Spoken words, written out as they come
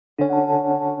Feels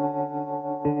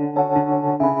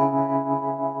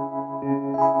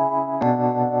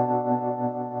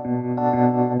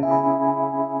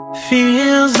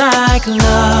like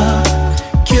love.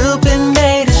 Cupid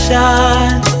made a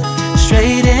shot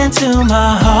straight into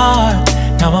my heart.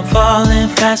 Now I'm falling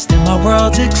fast and my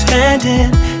world's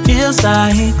expanding. Feels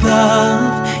like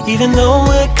love. Even though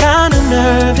we're kinda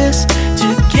nervous,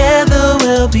 together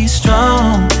we'll be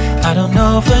strong. I don't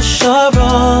know for sure,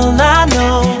 all I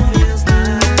know.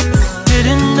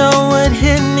 Didn't know what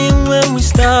hit me when we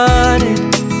started.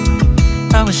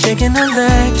 I was shaking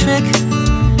electric,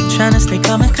 trying to stay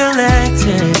calm and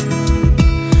collected.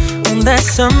 On that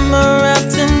summer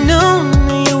afternoon,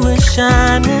 you were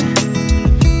shining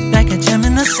like a gem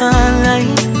in the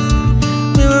sunlight.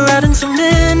 We were out until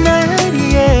midnight,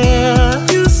 yeah.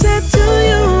 You said, do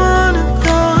you wanna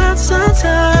go out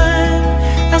sometime?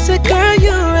 I said, girl,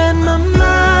 you read my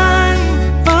mind.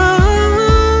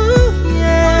 Oh,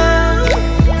 yeah.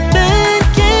 Then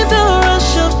came the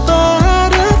rush of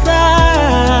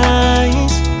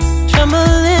butterflies,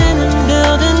 trembling and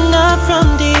building up from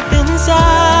deep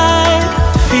inside.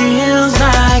 Feels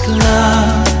like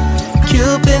love.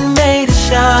 Cupid made a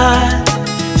shot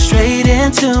straight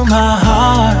into my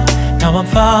heart. Now I'm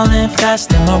falling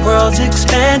fast and my world's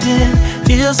expanding.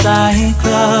 Feels like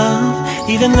love.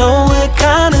 Even though we're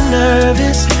kinda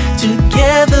nervous,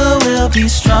 together we'll be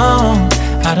strong.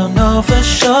 I don't know for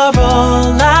sure,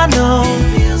 all I know.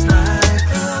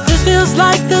 This feels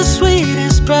like the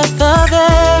sweetest breath of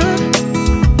air.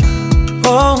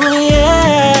 Oh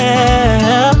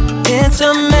yeah, it's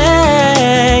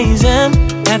amazing.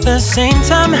 At the same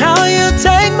time, how you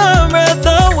take my breath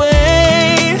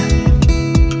away.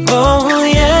 Oh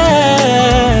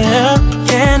yeah,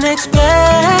 can't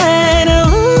explain.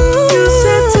 Ooh. You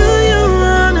said, do you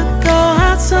wanna go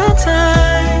out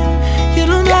sometime? You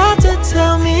don't have to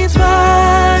tell me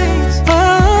twice.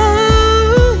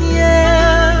 Oh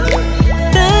yeah.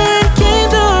 Then came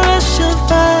the rush of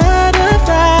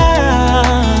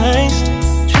butterflies,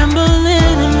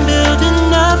 trembling and building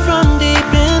up from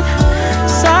deep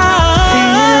inside.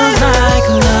 Feels like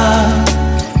love.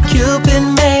 Cupid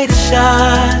made a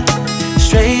shot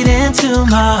straight into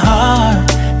my heart.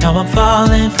 Now I'm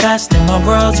falling fast and my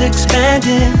world's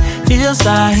expanding. Feels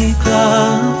like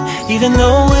love. Even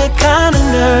though we're kinda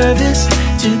nervous,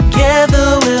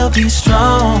 together we'll be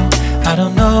strong. I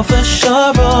don't know for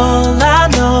sure, all I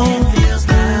know.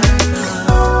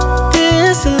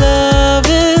 This love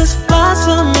is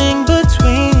blossoming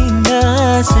between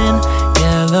us in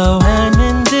yellow and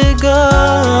indigo.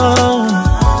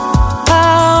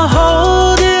 I'll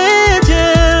hold it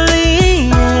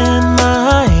gently in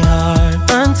my heart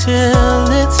until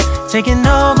it's taking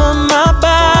over my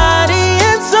body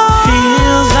and soul.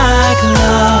 Feels like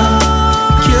love.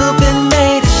 Cupid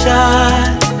made a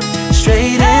shot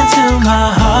straight into my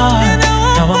heart.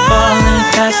 Now I'm falling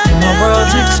fast and my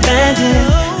world's expanding.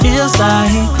 Feels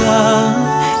like love.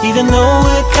 Even though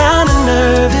we're kinda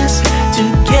nervous,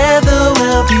 together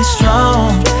we'll be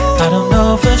strong. I don't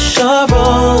know for sure,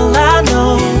 all I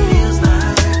know.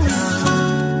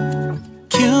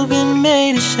 Cupid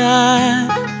made a shot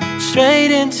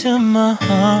straight into my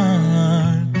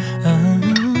heart.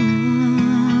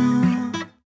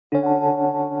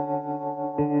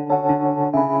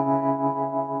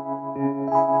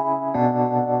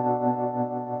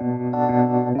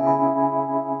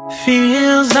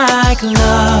 Feels like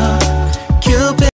love.